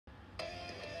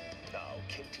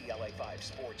KTLA 5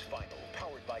 Sports Final,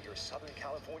 powered by your Southern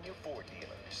California Ford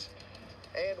dealers.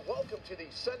 And welcome to the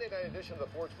Sunday night edition of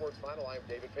the Ford Sports Final. I'm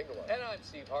David Pingala. And I'm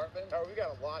Steve Hartman. All right, we've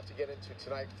got a lot to get into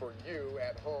tonight for you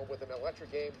at home with an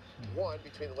electric game one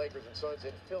between the Lakers and Suns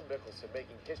and Phil Mickelson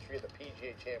making history of the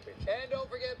PGA Championship. And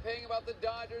don't forget paying about the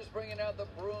Dodgers bringing out the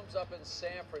brooms up in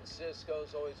San Francisco.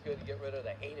 It's always good to get rid of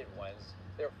the hated ones.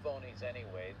 They're phonies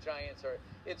anyway.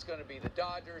 It's going to be the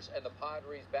Dodgers and the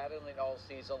Padres battling all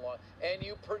season long. And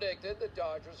you predicted the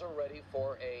Dodgers are ready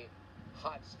for a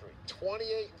hot streak.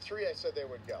 28-3, I said they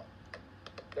would go.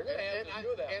 They're going to have to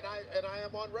do that. And I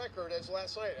am on record as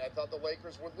last night. I thought the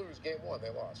Lakers would lose game one. They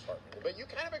lost, Hartman. But you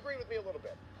kind of agree with me a little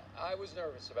bit. I was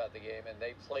nervous about the game, and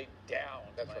they played down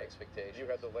my expectations. You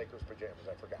had the Lakers pajamas,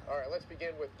 I forgot. All right, let's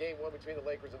begin with game one between the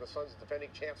Lakers and the Suns. The defending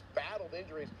champs battled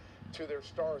injuries to their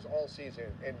stars all season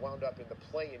and wound up in the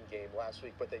play-in game last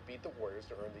week, but they beat the Warriors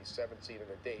to earn the 7th seed in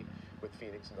a date with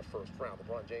Phoenix in the first round.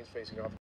 LeBron James facing off